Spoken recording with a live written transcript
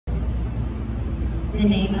The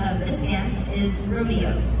name of this dance is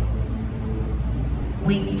Rodeo.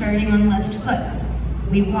 Weight starting on left foot.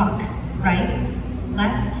 We walk right,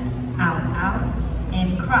 left, out, out,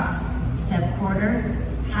 and cross. Step quarter,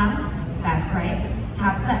 half, back right,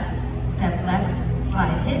 tap left. Step left,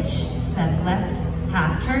 slide hitch, step left,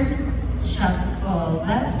 half turn, shuffle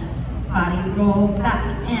left, body roll back,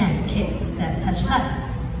 and kick, step, touch left.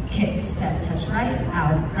 Kick, step, touch right,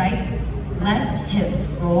 out, right, left, hips,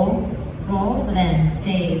 roll, roll, then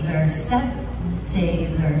sailor step,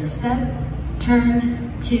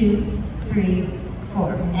 turn, 2, 3,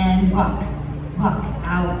 4, and walk, walk,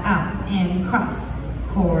 out, out, and cross.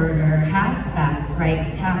 Quarter, half, back,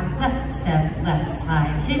 right, tap, left, step, left,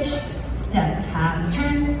 slide, hitch, step, half,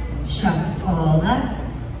 turn, shuffle left,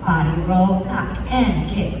 body roll back, and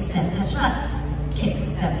kick, step, touch left. Kick,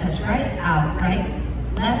 step, touch right, out, right,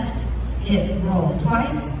 left, hip roll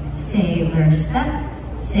twice, sailor step,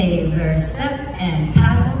 and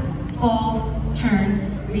paddle, full, turn,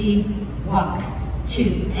 3, walk,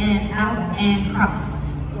 2, and out, and cross.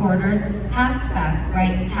 Quarter, half, back,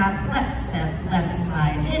 right, tap, left, step, left,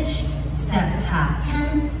 slide, hitch, step, half,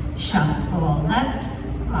 turn, shuffle left,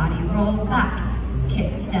 body roll back,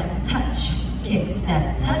 kick, step, touch,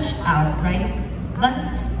 out, right,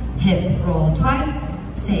 left, hip roll twice,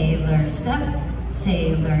 sailor step,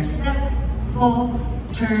 full,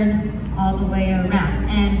 turn all the way around,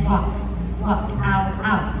 and walk, walk, out,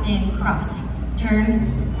 out, and cross,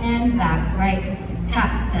 turn, and back, right,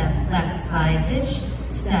 tap, step, left, slide, hitch,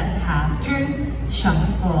 step, half turn,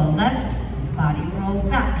 shuffle left, body roll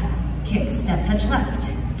back, kick, step, touch left,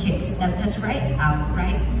 kick, step, touch right, out,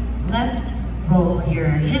 right, left, roll your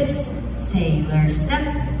hips, sailor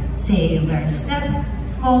step,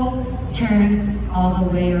 full, turn all the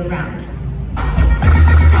way around.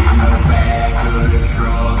 In the back of the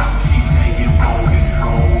truck.